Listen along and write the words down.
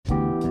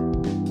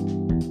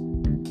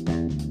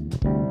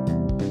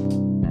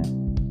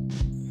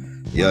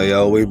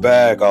Yo, we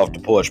back off the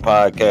porch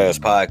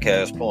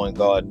podcast point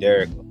guard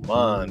Derek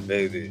Lamont,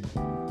 baby.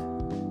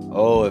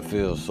 Oh, it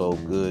feels so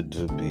good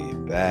to be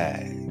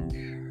back.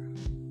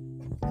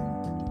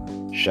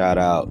 Shout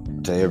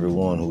out to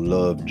everyone who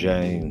loved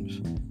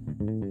James,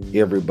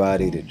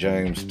 everybody that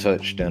James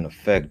touched and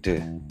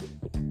affected.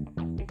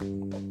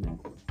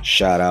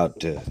 Shout out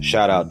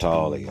to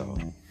all of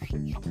y'all.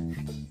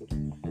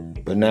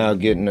 But now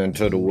getting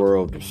into the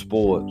world of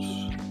sports,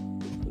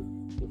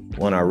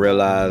 when I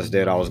realized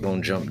that I was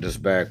going to jump this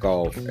back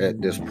off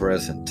at this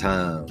present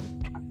time,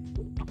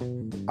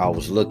 I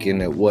was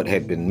looking at what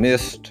had been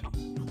missed,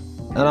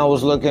 and I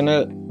was looking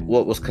at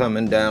what was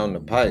coming down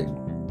the pipe.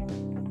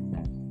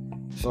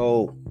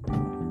 So,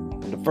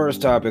 the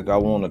first topic I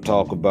want to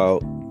talk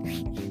about,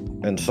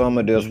 and some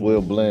of this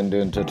will blend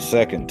into the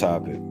second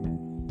topic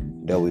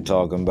that we're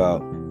talking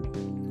about.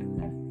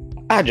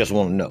 I just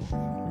want to know,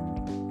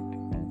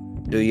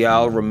 do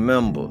y'all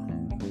remember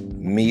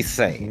me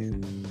saying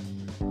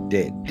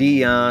that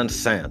Deion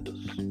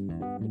Sanders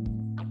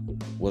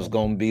was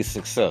going to be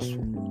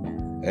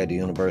successful at the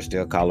University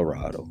of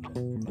Colorado?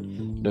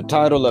 The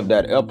title of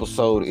that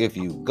episode, if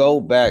you go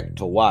back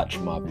to watch,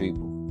 my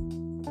people,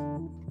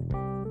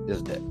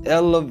 is The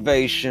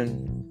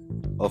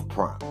Elevation of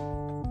Prime.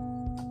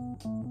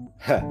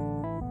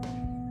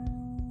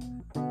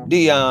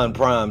 Deion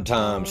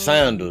Primetime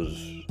Sanders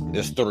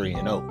is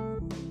 3-0.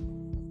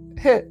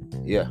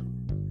 Yeah.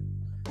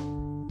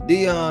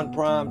 Deion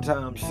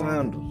Primetime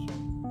Sanders,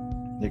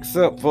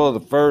 except for the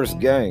first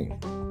game,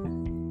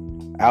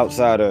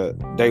 outside of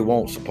they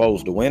weren't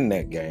supposed to win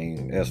that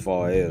game as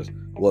far as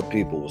what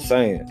people were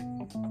saying.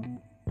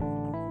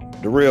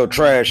 The real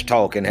trash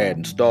talking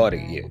hadn't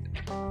started yet.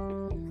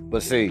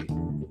 But see,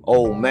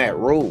 old Matt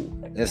Rule,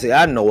 and see,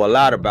 I know a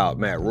lot about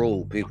Matt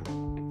Rule, people.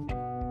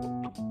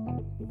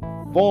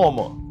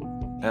 Former,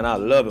 and I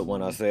love it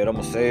when I say it, I'm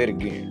going to say it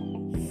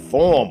again,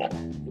 former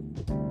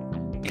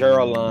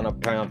Carolina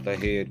Panther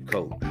head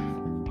coach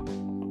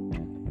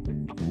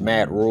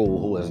Matt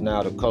Rule, who is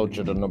now the coach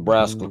of the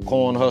Nebraska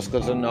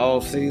Cornhuskers in the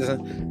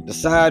offseason,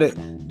 decided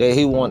that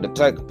he wanted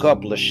to take a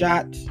couple of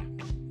shots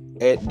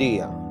at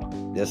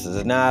Deion. This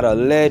is not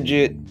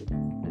alleged,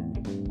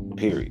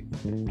 period.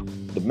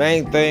 The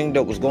main thing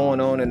that was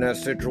going on in that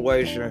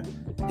situation,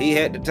 he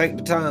had to take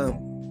the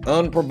time,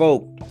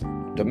 unprovoked,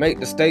 to make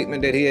the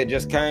statement that he had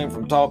just came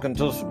from talking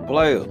to some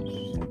players.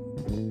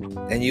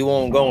 And you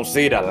won't gonna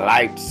see the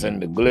lights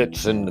and the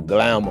glitz and the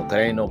glamour, because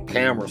ain't no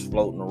cameras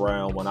floating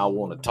around when I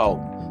want to talk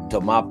to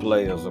my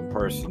players and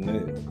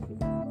personnel.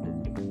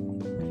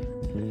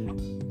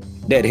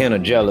 That hint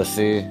of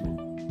jealousy,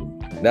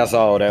 that's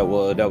all that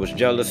was. That was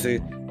jealousy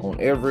on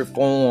every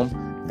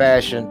form,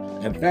 fashion,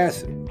 and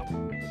facet.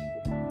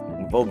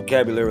 The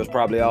vocabulary was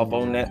probably off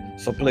on that,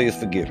 so please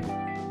forgive me.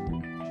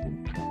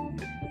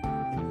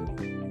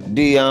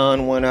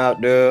 Deion went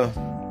out there,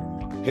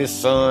 his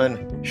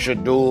son,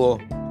 Shador,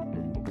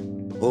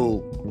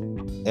 who,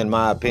 in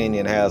my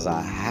opinion, has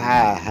a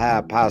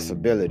high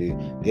possibility,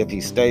 if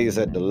he stays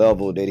at the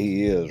level that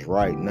he is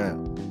right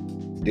now,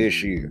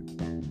 this year,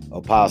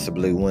 of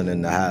possibly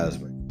winning the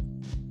Heisman.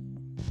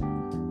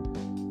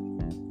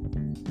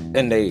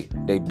 And they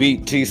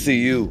beat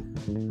TCU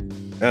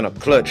in a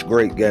clutch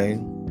great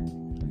game,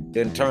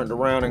 then turned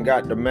around and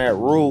got to Matt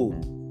Rule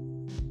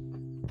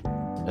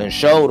and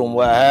showed him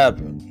what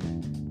happened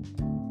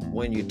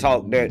when you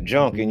talk that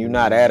junk and you're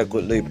not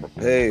adequately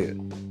prepared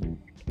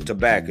to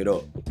back it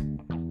up.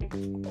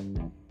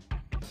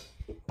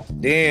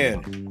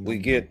 Then we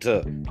get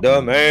to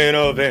the main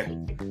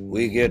event.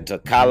 We get to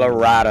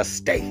Colorado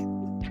State.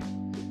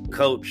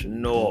 Coach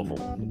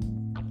Norvell,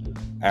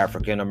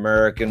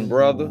 African-American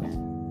brother.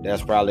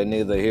 That's probably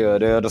neither here or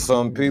there to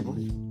some people.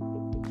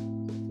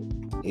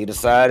 He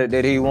decided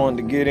that he wanted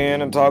to get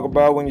in and talk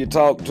about when you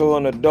talk to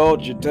an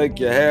adult, you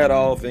take your hat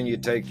off and you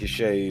take your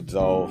shades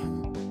off.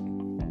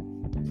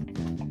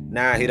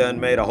 Now he done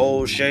made a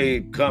whole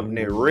shade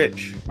company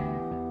rich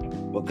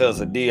because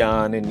of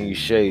Deion in these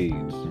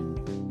shades.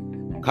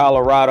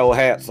 Colorado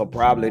hats are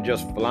probably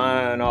just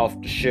flying off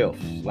the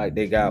shelves like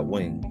they got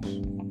wings.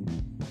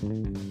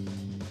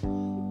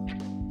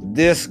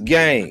 This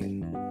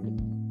game,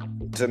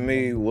 to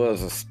me,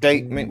 was a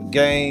statement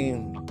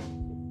game.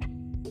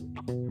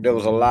 There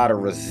was a lot of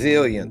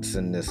resilience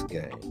in this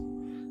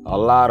game. A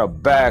lot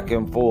of back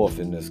and forth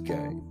in this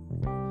game.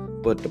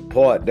 But the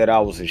part that I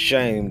was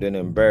ashamed and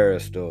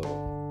embarrassed of,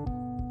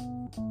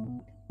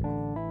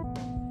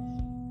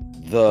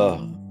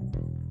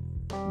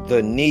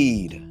 the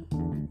need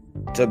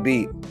to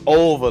be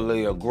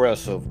overly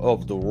aggressive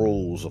of the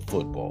rules of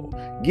football,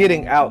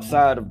 getting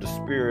outside of the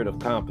spirit of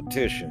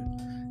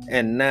competition,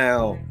 and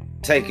now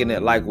taking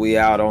it like we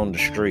out on the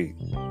street.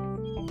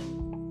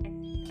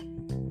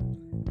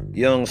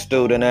 Young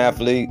student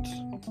athletes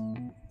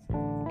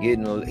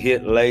getting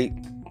hit late,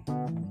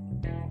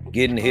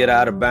 getting hit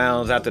out of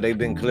bounds after they've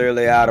been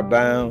clearly out of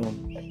bounds.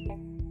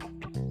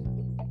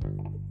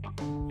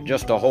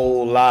 Just a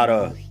whole lot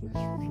of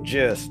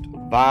just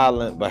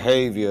violent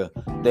behavior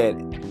that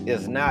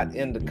is not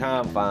in the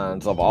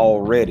confines of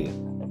already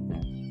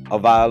a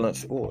violent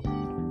sport.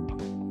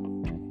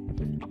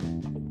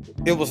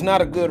 It was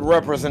not a good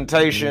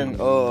representation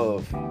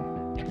of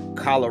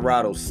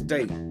Colorado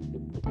State.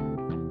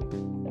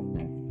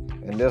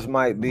 And this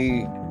might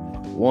be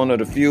one of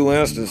the few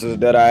instances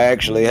that I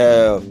actually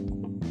have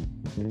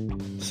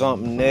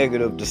something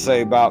negative to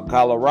say about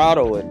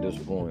Colorado at this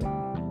point.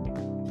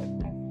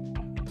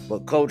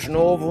 But Coach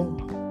Norville,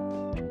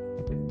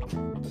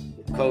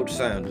 Coach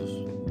Sanders,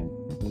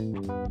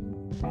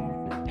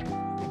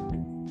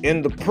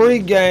 in the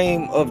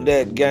pregame of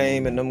that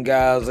game, and them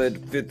guys at the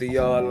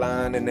 50-yard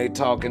line, and they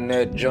talking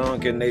that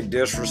junk, and they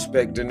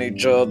disrespecting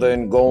each other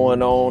and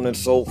going on and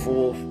so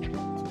forth,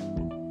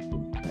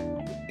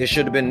 it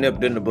should have been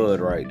nipped in the bud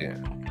right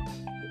there.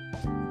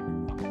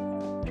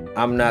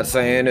 I'm not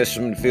saying it's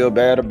something to feel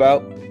bad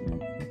about.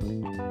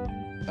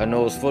 I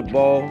know it's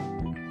football,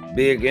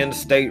 big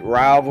in-state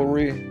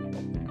rivalry,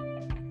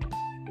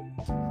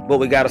 but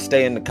we got to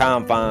stay in the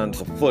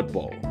confines of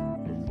football.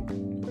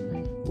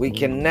 We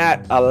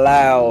cannot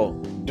allow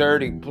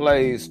dirty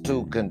plays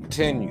to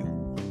continue.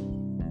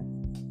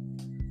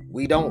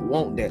 We don't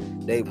want that.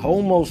 They've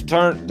almost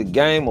turned the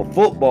game of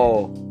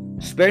football,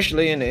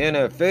 especially in the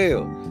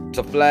NFL,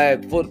 to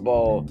flag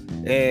football,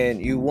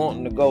 and you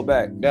wanting to go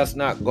back. That's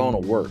not going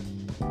to work.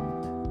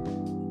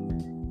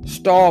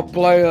 Star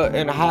player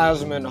and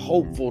Heisman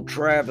hopeful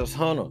Travis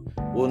Hunter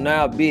will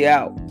now be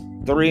out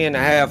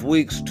 3.5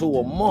 weeks to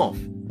a month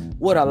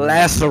with a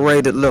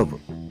lacerated liver.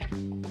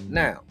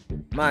 Now,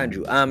 mind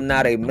you, I'm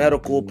not a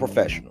medical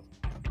professional.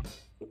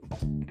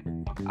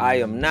 I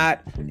am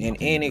not in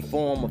any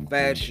form or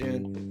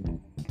fashion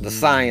the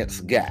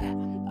science guy.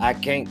 I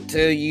can't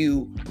tell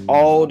you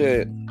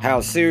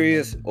how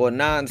serious or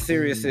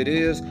non-serious it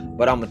is,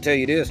 but I'm gonna tell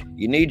you this: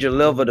 you need your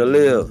liver to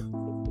live.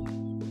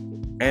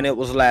 And it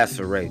was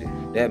lacerated.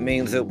 That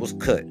means it was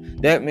cut.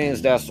 That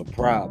means that's a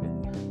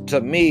problem.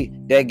 To me,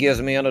 that gives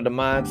me under the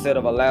mindset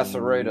of a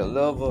lacerated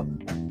liver,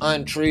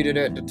 untreated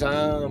at the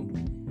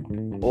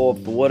time, or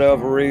for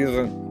whatever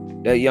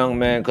reason, that young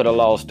man could have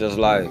lost his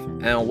life.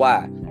 And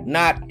why?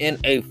 Not in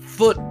a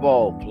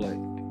football play.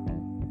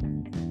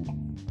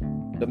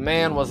 The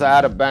man was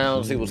out of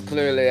bounds. He was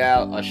clearly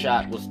out. A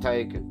shot was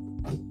taken.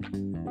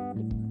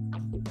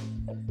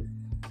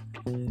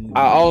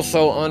 I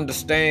also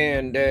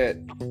understand that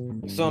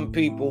some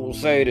people will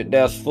say that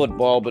that's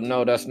football, but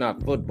no, that's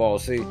not football.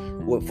 See,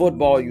 with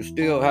football, you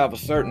still have a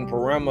certain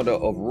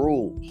parameter of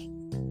rules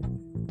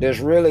that's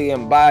really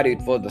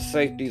embodied for the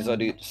safety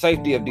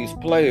of these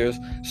players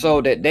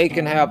so that they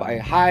can have a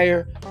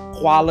higher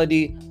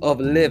quality of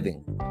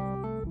living.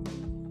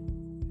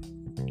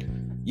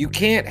 You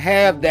can't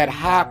have that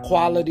high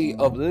quality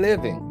of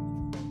living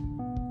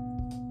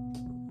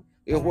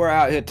if we're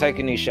out here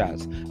taking these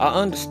shots. I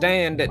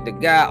understand that the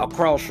guy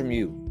across from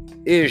you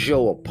is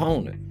your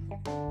opponent.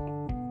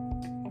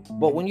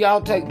 But when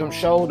y'all take them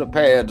shoulder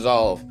pads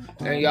off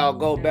and y'all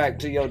go back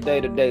to your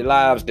day-to-day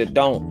lives that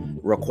don't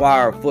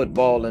require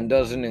football and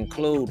doesn't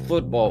include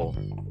football,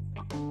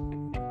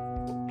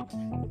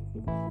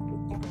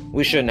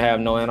 we shouldn't have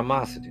no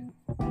animosity.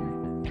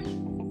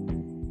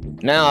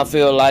 Now I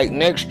feel like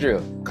next year,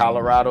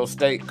 Colorado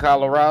State,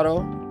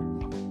 Colorado,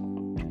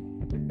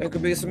 there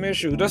could be some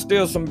issues. There's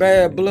still some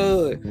bad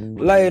blood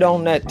laid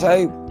on that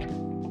table.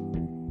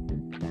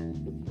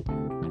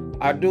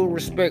 I do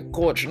respect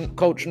Coach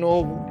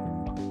Norville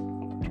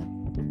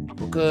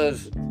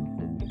because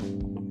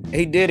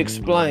he did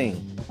explain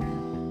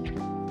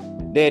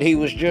that he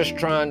was just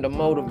trying to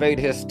motivate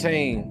his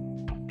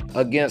team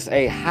against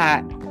a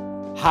hot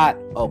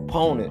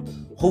opponent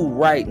who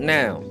right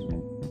now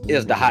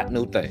is the hot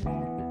new thing.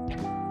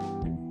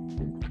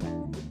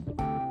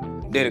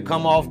 Did it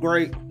come off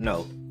great?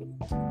 No.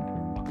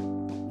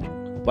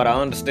 But I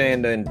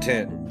understand the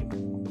intent.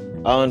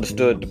 I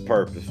understood the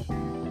purpose.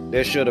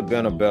 There should have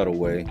been a better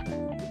way.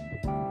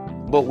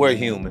 But we're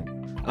human.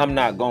 I'm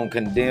not going to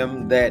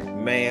condemn that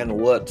man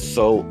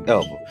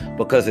whatsoever,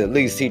 because at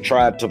least he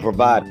tried to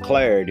provide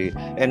clarity,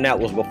 and that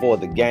was before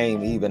the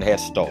game even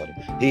had started.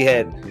 He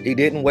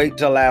didn't wait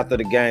till after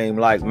the game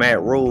like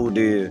Matt Rule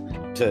did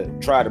to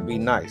try to be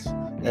nice.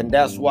 And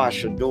that's why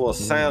Shedeur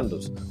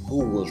Sanders,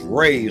 who was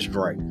raised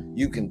right,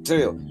 you can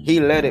tell, he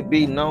let it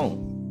be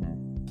known.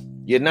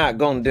 You're not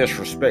going to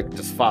disrespect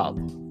his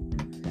father.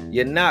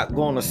 You're not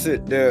going to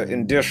sit there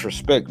and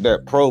disrespect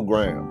that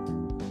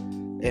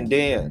program. And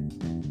then,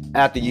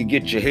 after you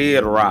get your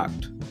head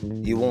rocked,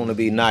 you want to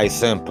be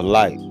nice and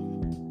polite.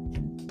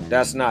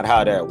 That's not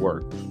how that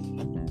works.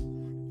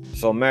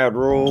 So, Matt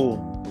Rule,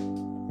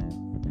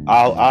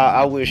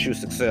 I wish you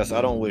success.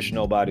 I don't wish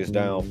nobody's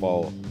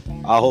downfall.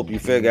 I hope you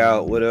figure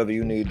out whatever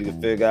you need to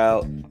figure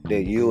out,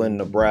 that you in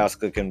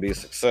Nebraska can be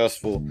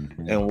successful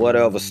in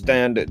whatever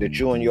standard that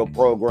you and your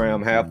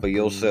program have for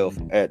yourself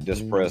at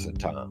this present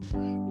time.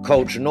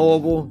 Coach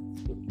Norville,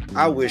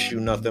 I wish you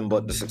nothing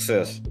but the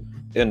success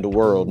in the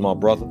world, my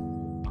brother.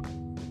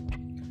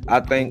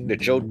 I think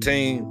that your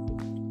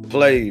team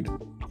played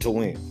to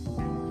win,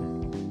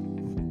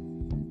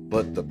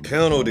 but the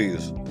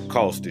penalties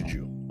costed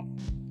you.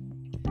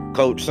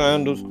 Coach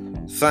Sanders,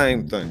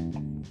 same thing.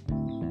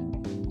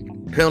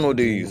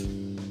 Penalties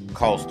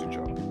cost a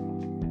job.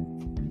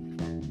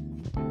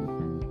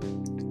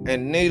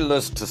 And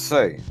needless to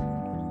say,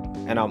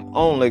 and I'm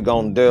only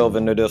going to delve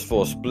into this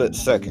for a split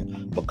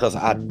second because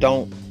I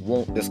don't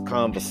want this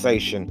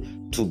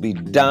conversation to be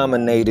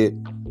dominated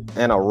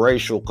in a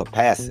racial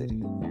capacity.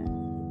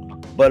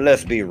 But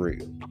let's be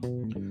real.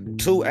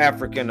 2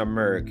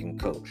 African-American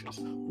coaches.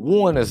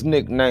 One is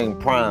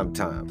nicknamed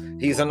Primetime.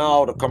 He's in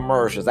all the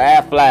commercials,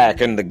 Aflac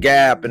and The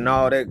Gap and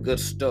all that good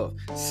stuff.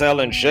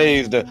 Selling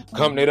shades, the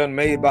company done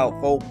made about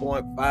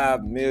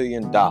 $4.5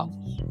 million.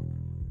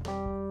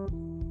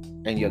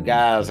 And your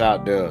guys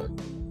out there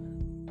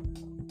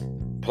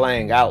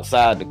playing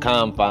outside the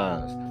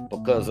confines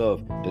because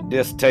of the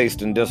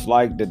distaste and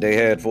dislike that they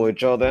had for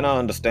each other. And I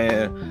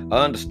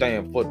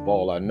understand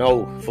football. I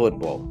know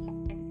football.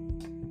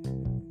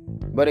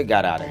 But it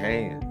got out of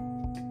hand.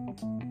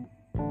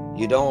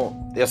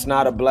 It's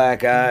not a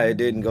black eye. It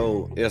didn't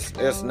go,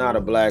 it's not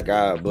a black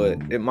eye, but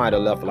it might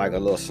have left like a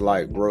little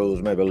slight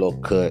bruise, maybe a little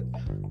cut,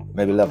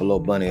 maybe left a little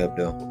bunny up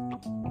there.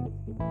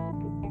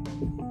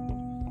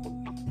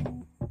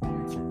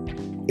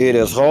 It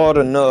is hard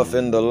enough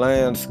in the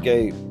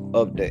landscape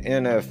of the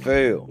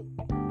NFL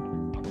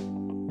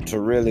to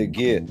really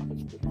to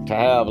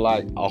have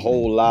like a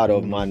whole lot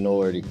of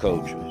minority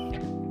coaches.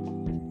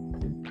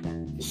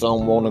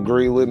 Some won't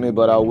agree with me,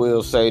 but I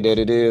will say that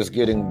it is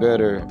getting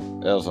better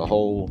as a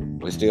whole.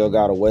 We still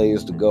got a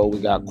ways to go. We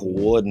got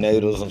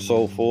coordinators and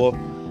so forth.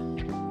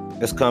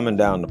 It's coming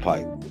down the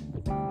pipe.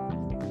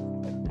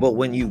 But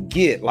when you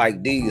get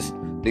like these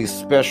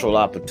special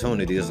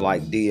opportunities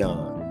like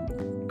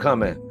DEION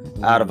coming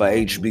out of a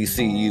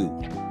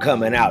HBCU,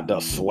 coming out the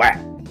SWAC,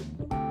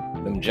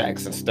 them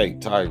Jackson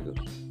State Tigers,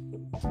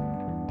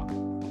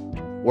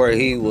 where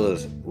he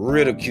was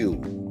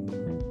ridiculed,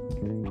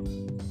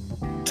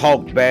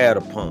 talked bad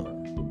upon,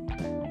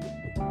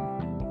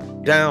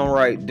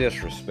 downright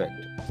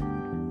disrespected.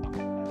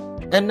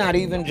 And not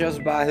even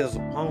just by his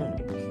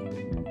opponents.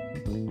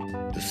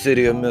 The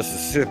city of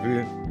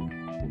Mississippi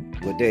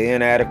with their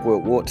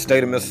inadequate water,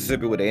 state of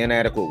Mississippi with their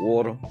inadequate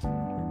water,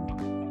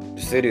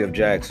 the city of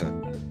Jackson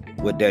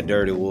with that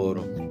dirty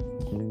water.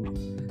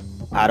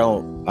 I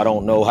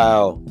don't know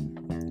how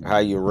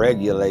you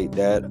regulate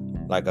that.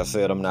 Like I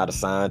said, I'm not a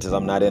scientist.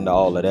 I'm not into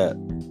all of that.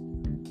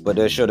 But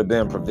there should have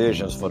been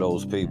provisions for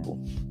those people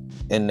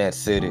in that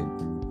city.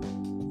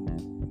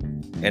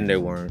 And they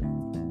weren't.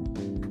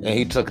 And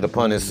he took it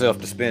upon himself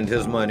to spend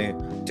his money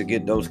to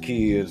get those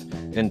kids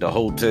into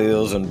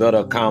hotels and better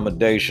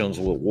accommodations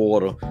with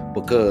water,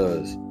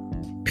 because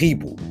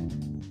people,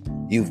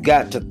 you've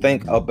got to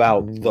think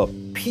about the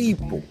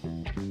people.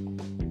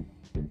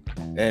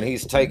 And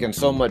he's taken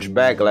so much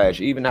backlash,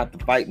 even after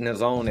fighting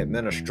his own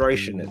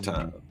administration at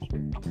times.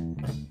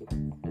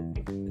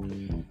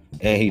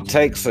 And he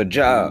takes a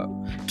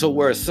job to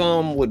where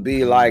some would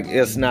be like,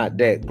 it's not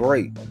that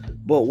great.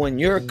 But when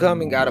you're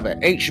coming out of an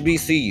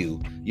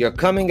HBCU, you're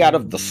coming out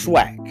of the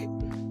SWAC,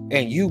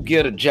 and you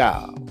get a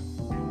job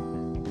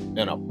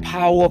in a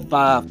Power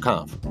 5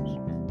 conference.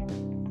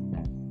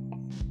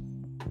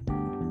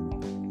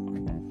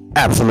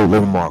 Absolutely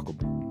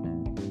remarkable.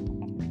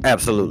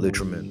 Absolutely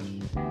tremendous.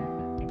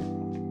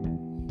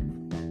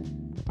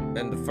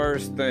 And the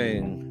first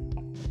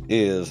thing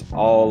is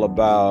all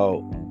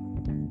about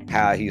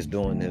how he's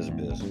doing his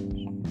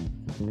business.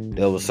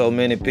 There were so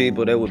many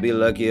people that would be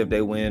lucky if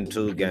they win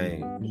 2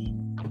 games.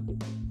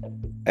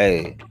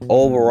 Hey,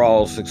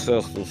 overall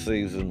successful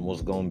season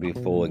was going to be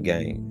 4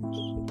 games.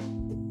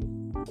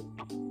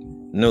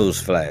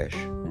 Newsflash.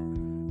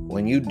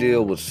 When you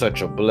deal with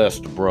such a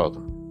blessed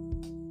brother,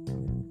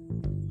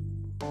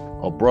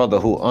 a brother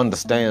who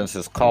understands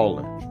his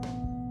calling,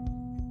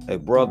 a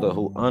brother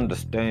who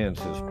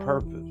understands his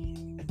purpose,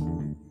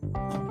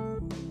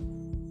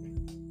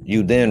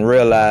 you then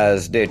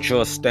realize that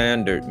your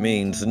standard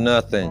means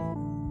nothing.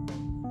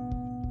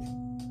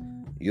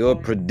 Your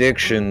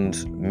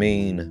predictions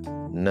mean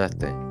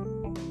nothing.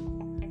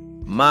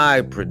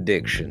 My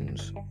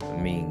predictions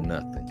mean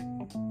nothing.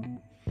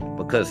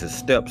 Because his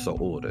steps are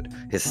ordered.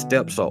 His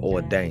steps are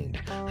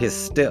ordained. His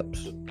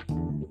steps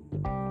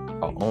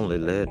are only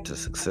led to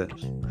success.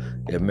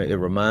 It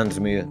reminds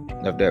me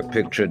of that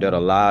picture that a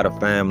lot of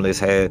families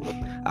had.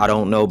 I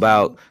don't know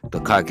about the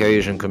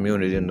Caucasian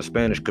community and the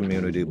Spanish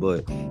community,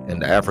 but in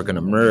the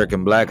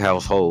African-American black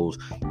households,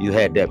 you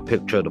had that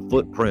picture of the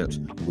footprints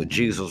with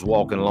Jesus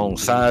walking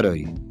alongside of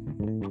you.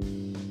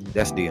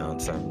 That's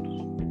Deion Sanders.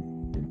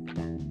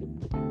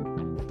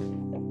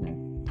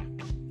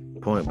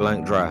 Point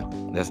blank dry.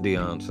 That's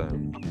Deion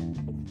Sanders.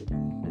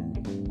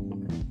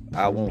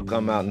 I won't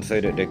come out and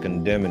say that they're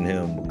condemning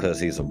him because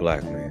he's a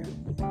black man.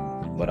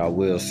 But I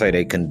will say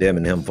they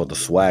condemning him for the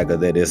swagger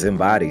that is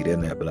embodied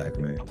in that black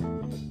man.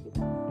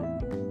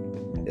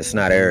 It's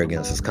not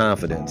arrogance, it's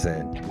confidence,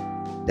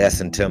 and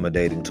that's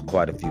intimidating to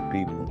quite a few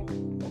people.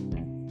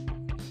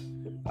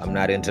 I'm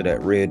not into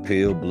that red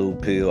pill, blue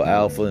pill,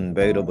 alpha and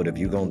beta, but if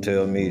you're going to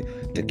tell me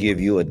to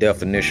give you a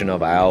definition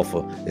of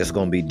alpha, it's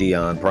going to be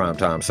Deion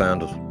Primetime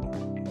Sanders.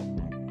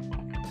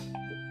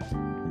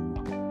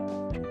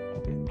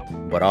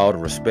 But all the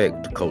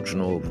respect to Coach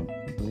Norvell.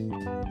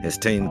 His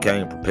team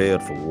came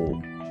prepared for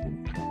war.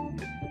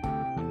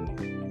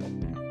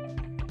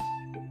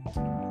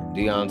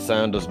 Deion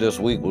Sanders this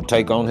week will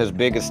take on his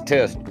biggest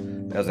test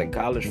as a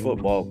college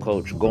football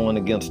coach going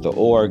against the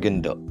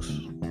Oregon Ducks.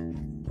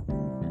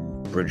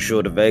 Pretty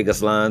sure the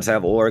Vegas lines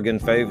have Oregon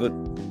favored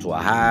to a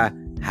high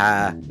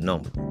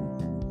number.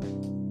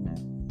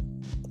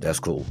 That's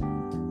cool.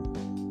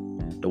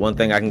 The one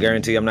thing I can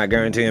guarantee, I'm not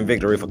guaranteeing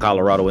victory for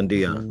Colorado and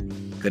Deion,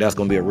 because that's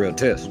going to be a real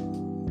test.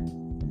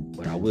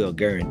 But I will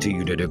guarantee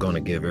you that they're going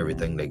to give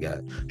everything they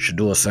got.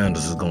 Shedeur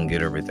Sanders is going to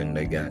get everything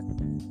they got.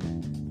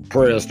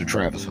 Prayers to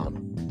Travis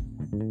Hunter.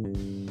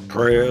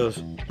 Prayers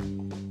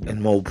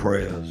and more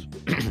prayers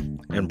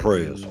and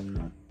prayers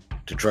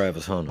to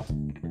Travis Hunter.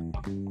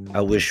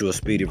 I wish you a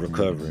speedy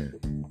recovery.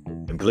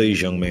 And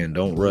please, young man,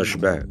 don't rush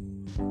back.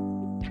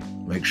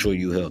 Make sure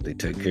you're healthy.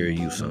 Take care of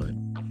you, son.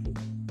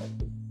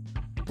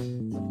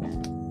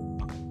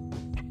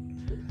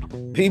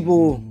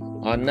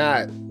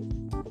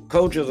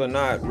 Coaches are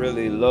not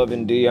really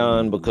loving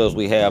Deion because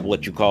we have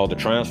what you call the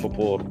transfer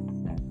portal.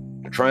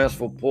 The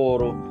transfer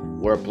portal,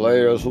 where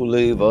players who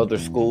leave other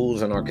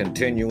schools and are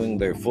continuing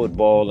their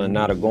football and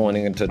not are going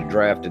into the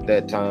draft at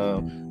that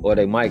time, or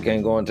they might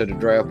can't go into the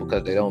draft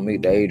because they don't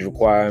meet the age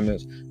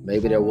requirements.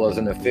 Maybe there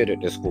wasn't a fit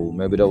at the school.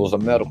 Maybe there was a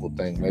medical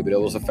thing. Maybe there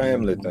was a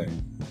family thing.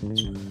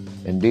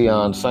 And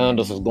Deion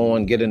Sanders is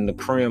going getting the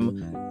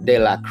creme de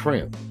la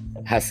creme.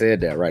 I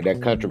said that right.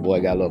 That country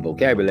boy got a little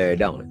vocabulary,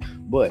 don't it?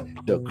 But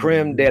the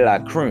creme de la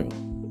creme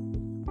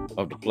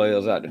of the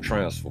players out the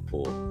transfer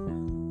pool.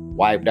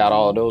 Wiped out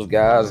all those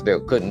guys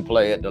that couldn't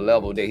play at the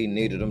level that he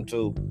needed them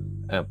to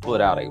and put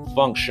out a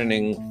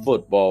functioning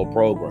football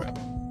program.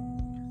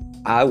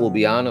 I will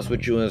be honest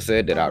with you and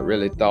said that I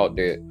really thought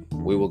that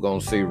we were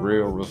going to see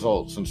real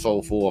results and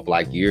so forth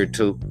like year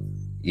 2,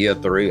 year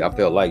 3. I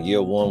felt like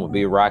year 1 would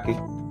be rocky.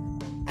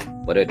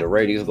 But at the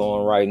rate he's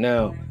going right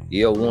now,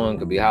 year 1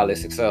 could be highly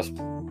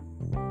successful.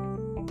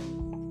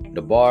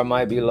 The bar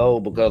might be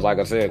low because, like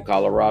I said,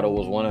 Colorado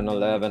was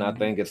 1-11. I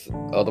think it's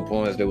other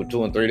points they were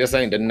 2-3. This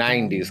ain't the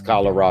 90s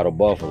Colorado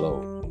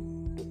Buffalo.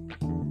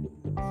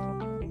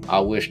 I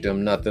wish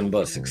them nothing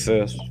but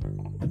success.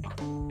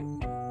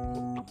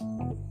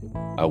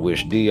 I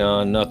wish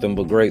Deion nothing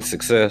but great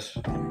success.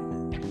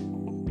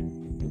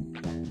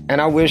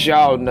 And I wish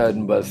y'all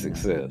nothing but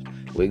success.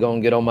 We're going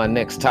to get on my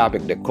next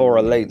topic that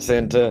correlates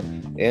into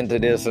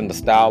this and the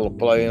style of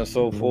play and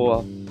so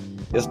forth.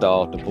 It's the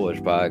Off the Porch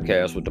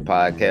Podcast with the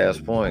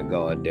podcast point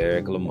guard,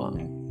 Derek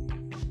Lamont.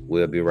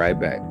 We'll be right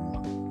back.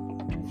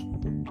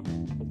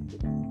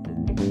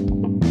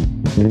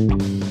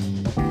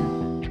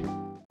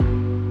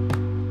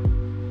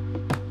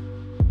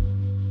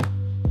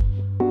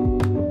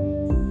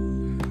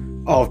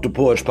 Off the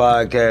Porch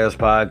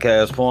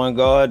Podcast point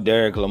guard,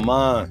 Derek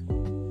Lamont.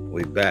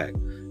 We back.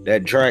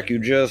 That track you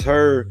just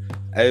heard,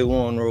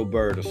 A1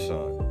 Roberta's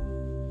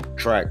son.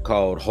 Track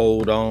called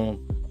Hold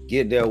On.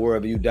 Get there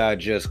wherever you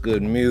digest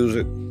good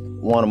music.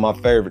 One of my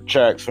favorite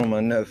tracks from my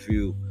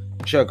nephew.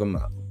 Check them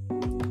out.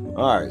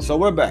 All right, so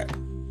we're back.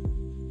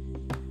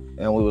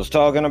 And we was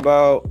talking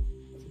about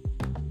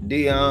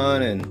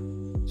Deion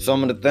and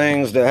some of the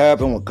things that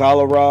happened with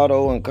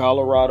Colorado and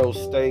Colorado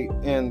State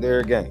in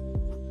their game.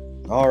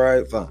 All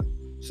right, fine.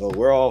 So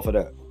we're all for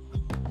that.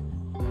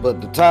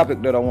 But the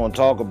topic that I want to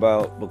talk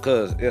about,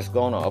 because it's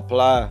going to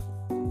apply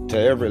to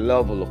every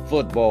level of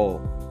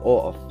football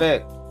or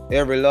affect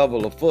every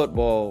level of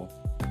football,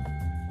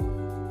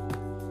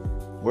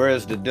 where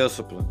is the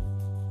discipline?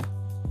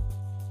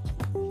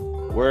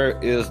 Where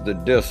is the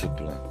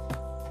discipline?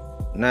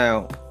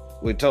 Now,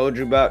 we told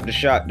you about the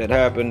shot that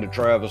happened to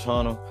Travis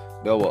Hunter.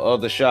 There were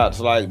other shots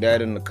like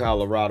that in the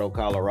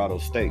Colorado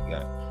State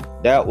game.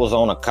 That was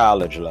on a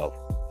college level.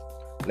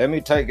 Let me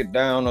take it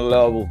down a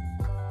level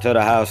to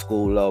the high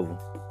school level.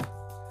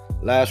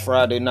 Last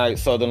Friday night,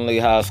 Southern Lee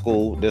High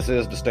School, this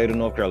is the state of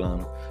North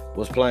Carolina,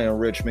 was playing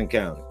Richmond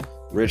County.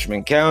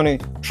 Richmond County,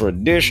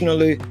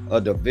 traditionally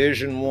a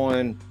Division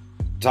I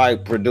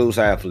type produce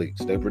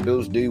athletes. They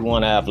produce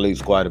D1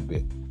 athletes quite a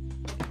bit.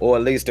 Or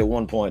at least at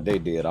one point they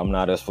did. I'm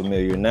not as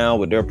familiar now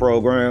with their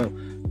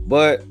program,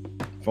 but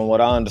from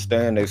what I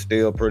understand, they've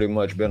still pretty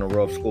much been a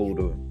rough school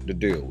to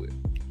deal with.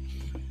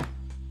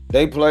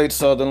 They played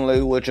Southern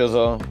Lee, which is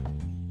a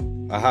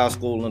high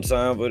school in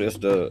Sanford. It's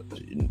the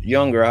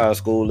younger high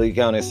school. Lee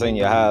County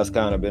Senior High has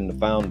kind of been the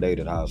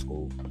foundated high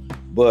school.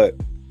 But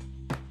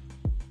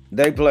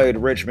they played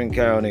Richmond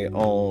County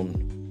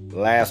on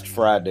last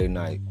Friday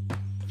night.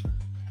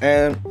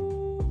 And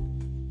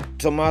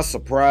to my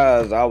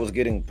surprise, I was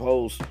getting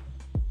posts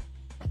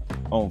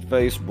on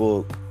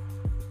Facebook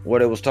where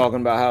they was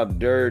talking about how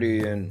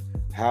dirty and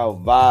how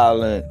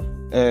violent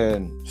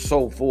and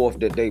so forth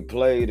that they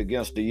played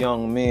against the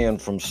young men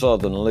from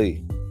Southern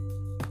Lee.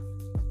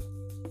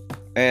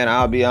 And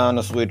I'll be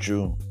honest with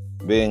you,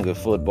 being a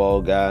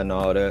football guy and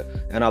all that,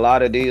 and a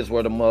lot of these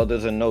were the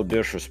mothers, and no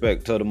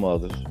disrespect to the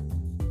mothers,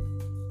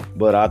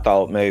 but I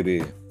thought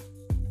maybe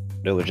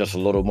they were just a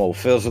little more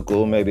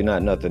physical, maybe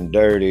not nothing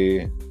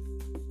dirty.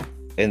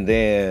 And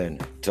then,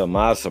 to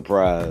my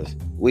surprise,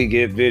 we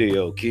get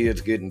video.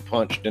 Kids getting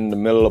punched in the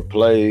middle of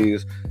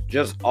plays.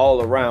 Just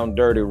all around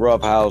dirty,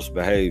 roughhouse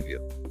behavior.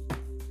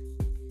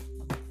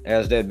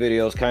 As that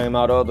videos came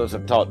out, others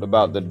have talked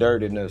about the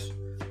dirtiness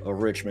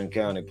of Richmond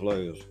County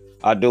players.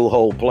 I do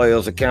hold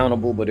players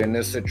accountable, but in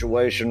this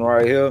situation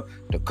right here,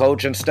 the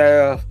coaching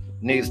staff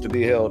needs to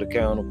be held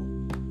accountable.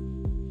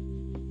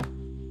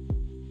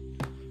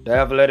 The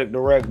athletic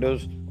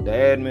directors, the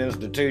admins,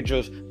 the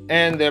teachers,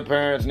 and their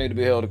parents need to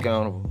be held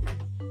accountable.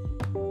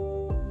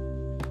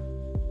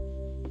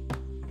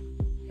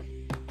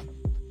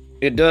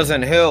 It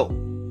doesn't help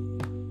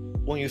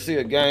when you see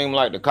a game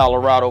like the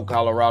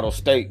Colorado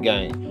State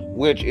game,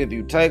 which if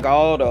you take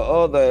all the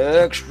other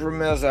extra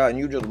mess out and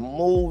you just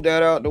move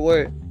that out the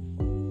way,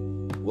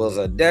 was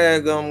a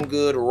daggum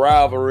good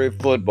rivalry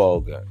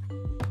football game.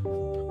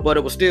 But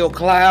it was still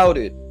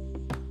clouded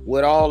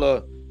with all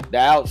the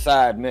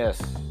outside mess.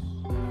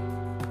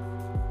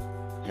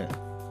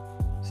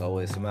 It's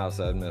always some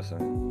outside mess.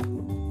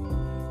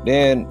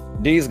 Then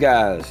these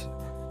guys,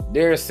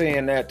 they're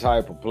seeing that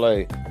type of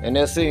play, and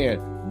they're seeing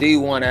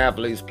D1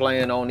 athletes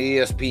playing on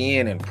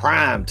ESPN in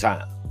prime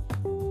time.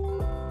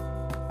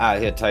 Out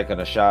here taking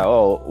a shot.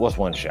 Oh, what's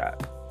one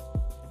shot?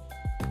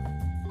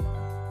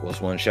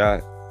 What's one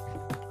shot?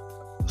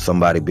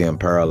 Somebody being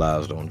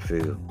paralyzed on the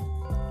field.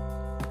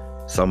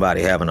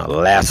 Somebody having a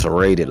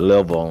lacerated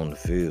liver on the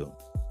field.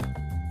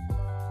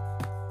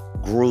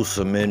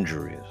 Gruesome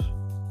injuries.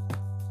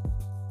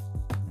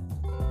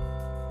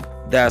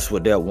 That's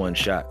what that one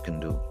shot can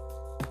do.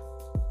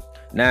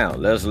 Now,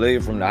 let's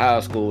leave from the high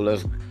school.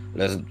 Let's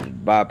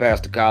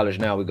bypass the college.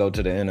 Now we go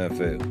to the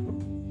NFL.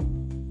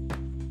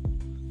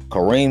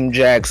 Kareem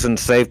Jackson,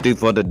 safety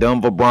for the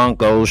Denver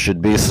Broncos,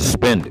 should be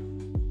suspended.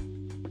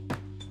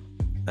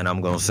 And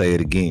I'm going to say it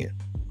again.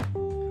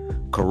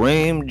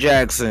 Kareem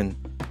Jackson,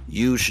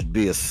 you should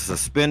be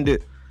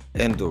suspended.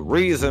 And the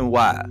reason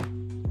why,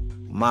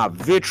 my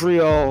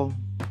vitriol,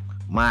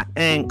 my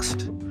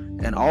angst,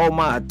 and all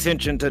my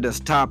attention to this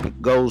topic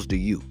goes to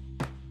you.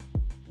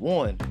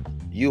 One,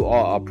 you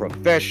are a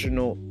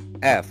professional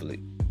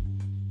athlete.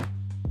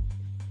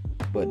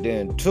 But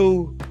then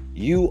two,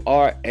 you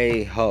are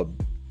a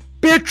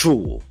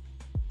habitual.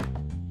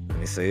 Let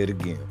me say it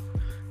again.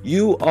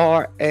 You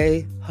are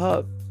a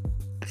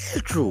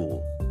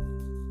habitual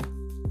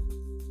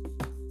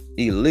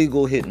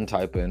illegal hitting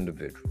type of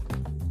individual.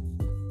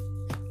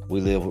 We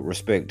live with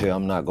respect here.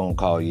 I'm not going to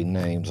call you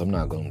names. I'm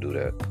not going to do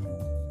that.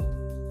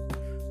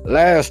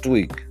 Last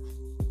week,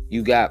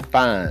 you got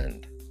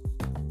fined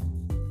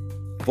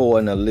for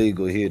an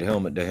illegal hit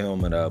helmet to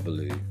helmet, I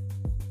believe.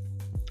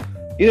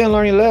 You didn't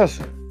learn your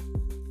lesson.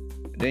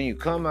 Then you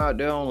come out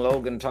there on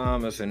Logan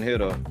Thomas and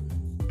hit a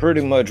pretty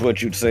much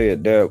what you'd say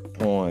at that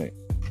point,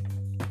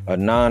 a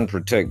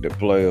non-protected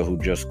player who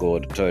just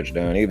scored a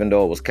touchdown. Even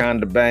though it was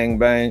kind of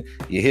bang,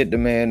 you hit the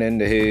man in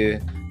the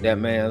head. That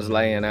man's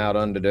laying out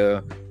under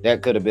there.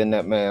 That could have been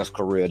that man's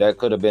career. That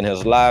could have been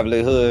his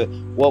livelihood.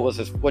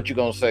 What you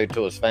gonna say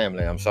to his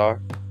family? I'm sorry?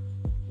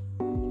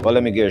 Well,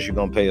 let me guess, you're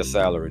gonna pay his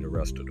salary the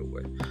rest of the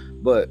way.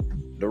 But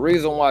the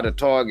reason why the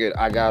target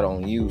I got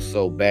on you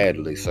so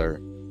badly, sir,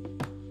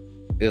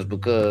 is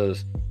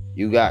because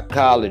you got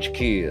college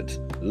kids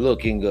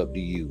looking up to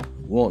you,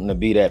 wanting to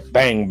be that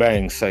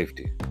bang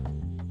safety.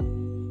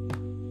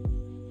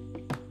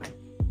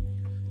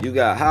 You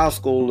got high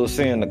schoolers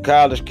seeing the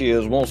college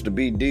kids wants to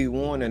be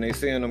D1 and they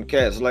seeing them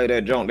cats lay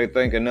that junk. They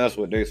thinking that's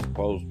what they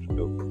supposed to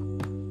do.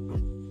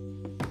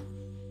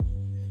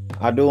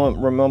 I do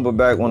remember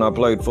back when I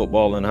played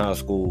football in high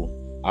school,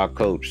 our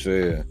coach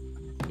said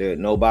that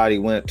nobody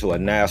went to a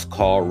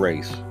NASCAR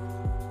race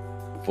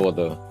for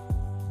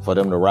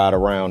them to ride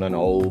around in an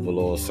oval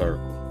or a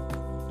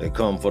circle. They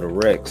come for the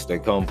wrecks. They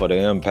come for the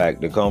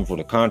impact. They come for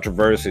the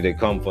controversy. They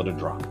come for the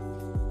drama.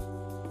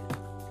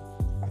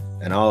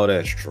 And all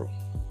that's true.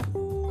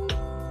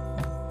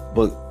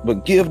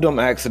 But give them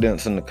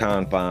accidents in the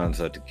confines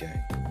of the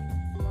game.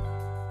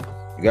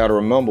 You got to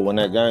remember, when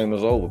that game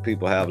is over,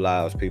 people have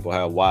lives, people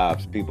have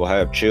wives, people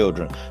have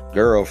children,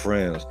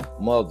 girlfriends,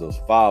 mothers,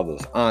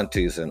 fathers,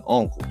 aunties, and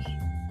uncles.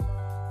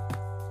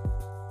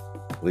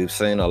 We've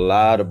seen a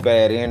lot of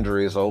bad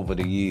injuries over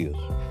the years.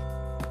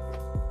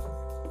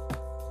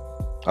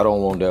 I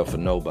don't want that for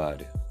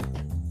nobody.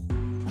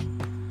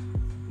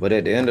 But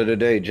at the end of the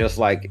day, just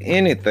like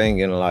anything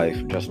in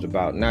life, just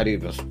about, not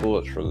even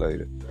sports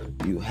related,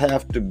 you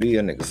have to be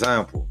an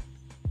example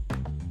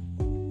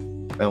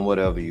in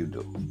whatever you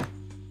do.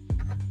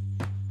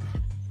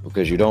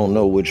 Because you don't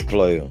know which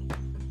player,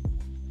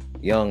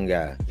 young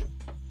guy,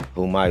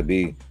 who might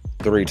be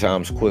 3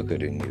 times quicker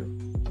than you,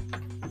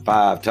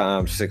 5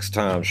 times, 6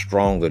 times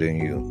stronger than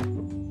you,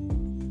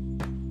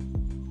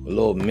 a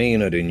little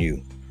meaner than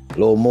you, a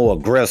little more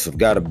aggressive,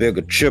 got a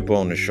bigger chip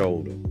on the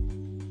shoulder,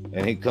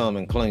 and he come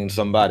and clean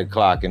somebody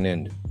clocking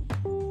in it.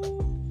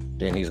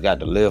 Then he's got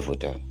to live with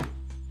that.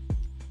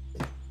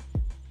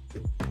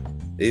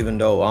 Even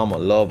though I'm a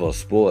lover of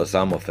sports,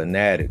 I'm a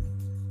fanatic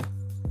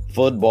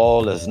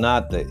Football is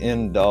not the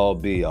end-all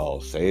be-all.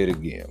 Say it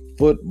again.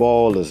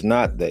 Football is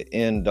not the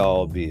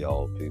end-all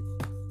be-all, people.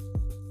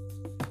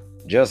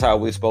 Just how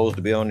we're supposed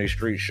to be on these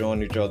streets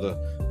showing each other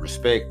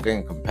respect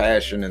and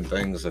compassion and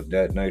things of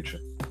that nature.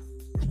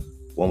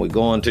 When we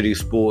go into these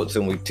sports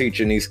and we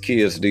teaching these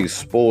kids these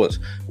sports,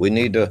 we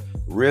need to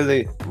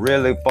really,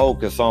 really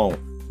focus on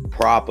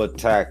proper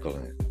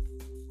tackling,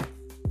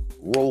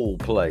 role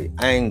play,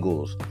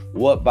 angles,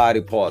 what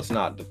body parts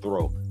not to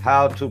throw,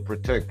 how to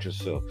protect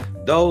yourself.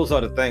 Those are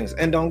the things.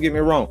 And don't get me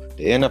wrong,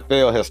 the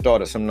NFL has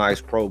started some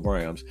nice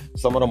programs.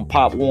 Some of them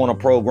Pop Warner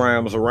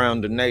programs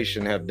around the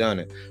nation have done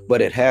it,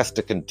 but it has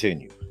to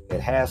continue.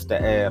 It has to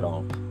add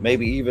on,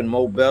 maybe even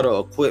more better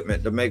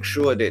equipment to make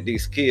sure that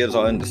these kids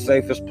are in the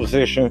safest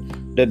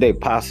position that they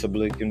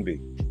possibly can be.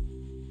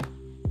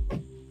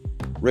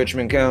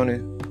 Richmond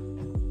County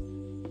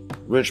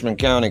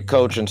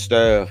coaching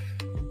staff,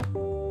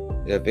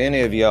 if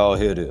any of y'all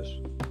hear this,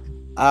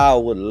 I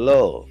would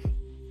love,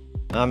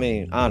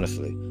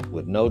 honestly,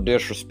 with no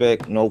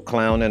disrespect, no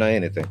clowning or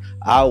anything,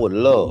 I would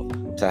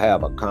love to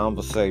have a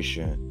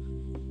conversation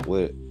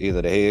with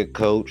either the head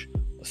coach,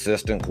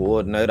 assistant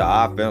coordinator,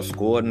 offense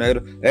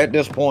coordinator, at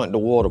this point, the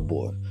water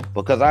boy,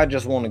 because I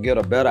just want to get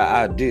a better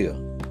idea.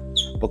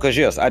 Because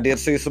yes, I did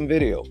see some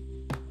video.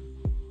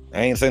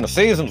 I ain't seen a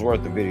season's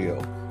worth of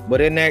video,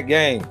 but in that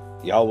game,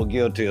 y'all were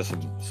guilty of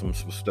some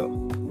stuff.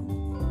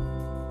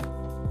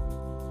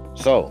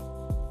 So,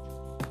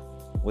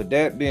 with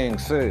that being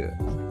said,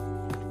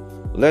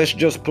 let's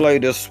just play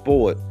this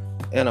sport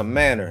in a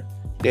manner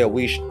that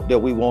we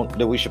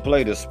should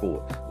play this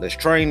sport. Let's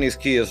train these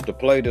kids to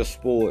play this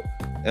sport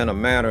in a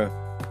manner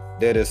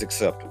that is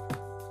acceptable.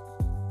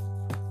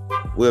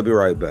 We'll be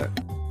right back.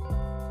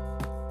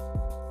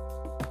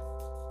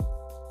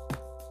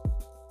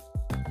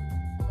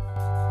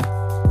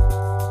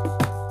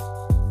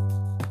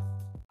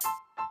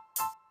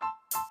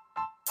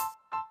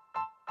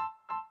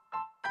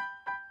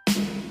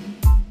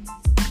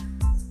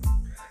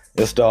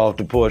 It's the Off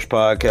the Porch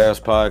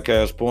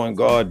podcast point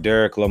guard,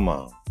 Derek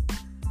Lamont.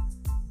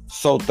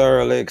 So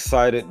thoroughly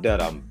excited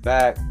that I'm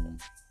back.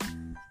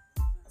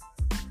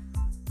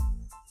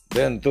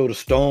 Been through the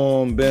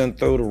storm, been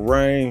through the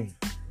rain.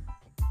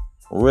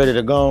 Ready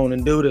to go on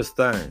and do this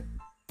thing.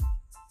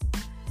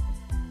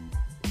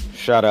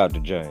 Shout out to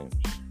James.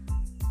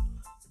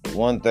 The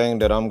one thing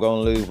that I'm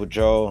going to leave with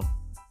y'all,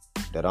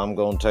 that I'm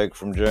going to take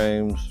from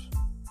James,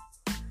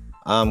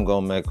 I'm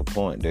going to make a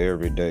point there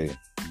every day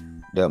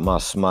that my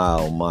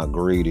smile, my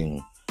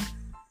greeting,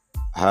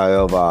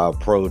 however I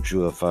approach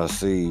you, if I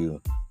see you,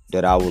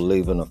 that I will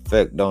leave an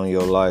effect on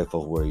your life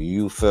of where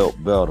you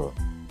felt better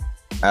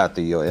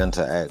after your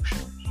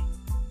interactions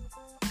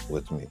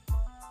with me.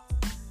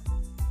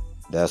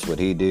 That's what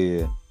he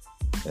did,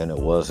 and it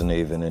wasn't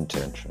even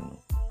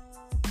intentional.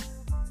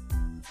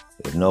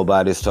 If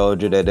nobody's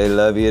told you that they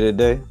love you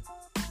today,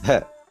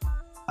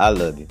 I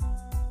love you.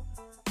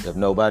 If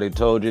nobody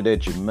told you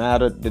that you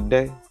mattered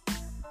today,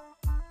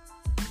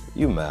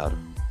 you matter.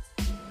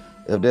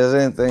 If there's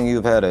anything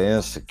you've had an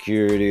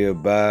insecurity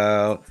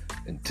about,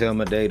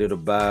 intimidated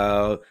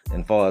about,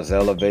 as far as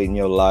elevating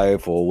your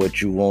life or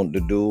what you want to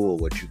do or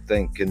what you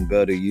think can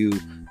better you,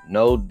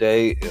 no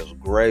day is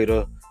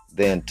greater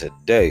than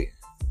today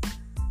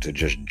to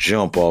just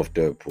jump off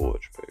that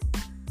porch,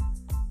 baby.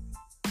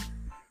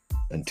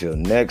 Until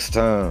next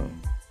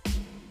time,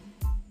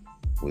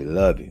 we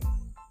love you.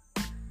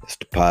 It's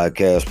the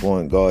podcast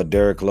point guard,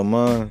 Derek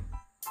Lamont,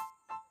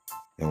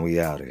 and we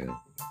out of here.